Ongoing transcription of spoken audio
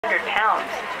pounds.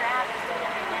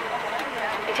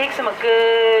 It takes them a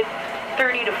good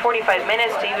 30 to 45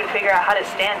 minutes to even figure out how to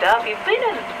stand up. You've been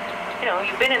in,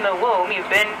 you've been in the womb. You've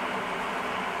been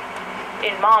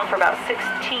in mom for about 16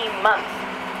 months.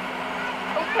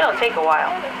 It'll take a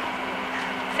while.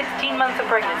 16 months of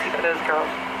pregnancy for those girls.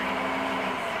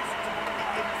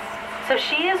 So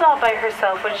she is all by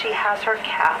herself when she has her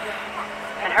calf.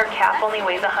 And her calf only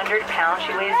weighs 100 pounds.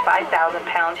 She weighs 5,000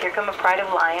 pounds. Here come a pride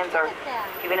of lions or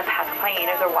even a pack of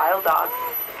hyenas or wild dogs.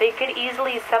 They could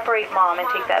easily separate mom and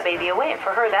take that baby away. And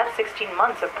for her, that's 16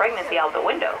 months of pregnancy out the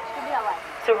window.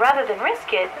 So rather than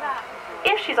risk it,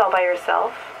 if she's all by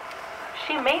herself,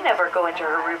 she may never go into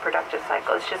her reproductive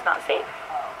cycle. It's just not safe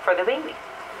for the baby.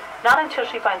 Not until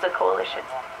she finds a coalition.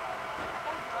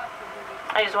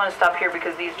 I just want to stop here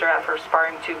because these giraffe are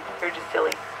sparring too. They're just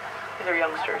silly. These are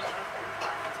youngsters.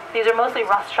 These are mostly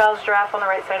Rothschild's giraffe on the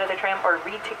right side of the tram, or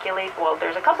reticulated. Well,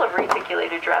 there's a couple of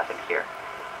reticulated giraffe in here.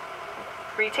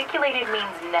 Reticulated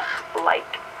means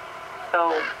net-like.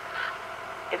 So,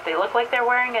 if they look like they're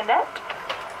wearing a net,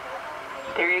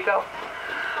 there you go.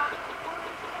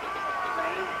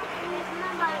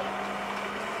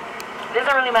 It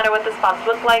doesn't really matter what the spots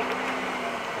look like,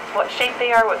 what shape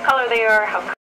they are, what color they are, how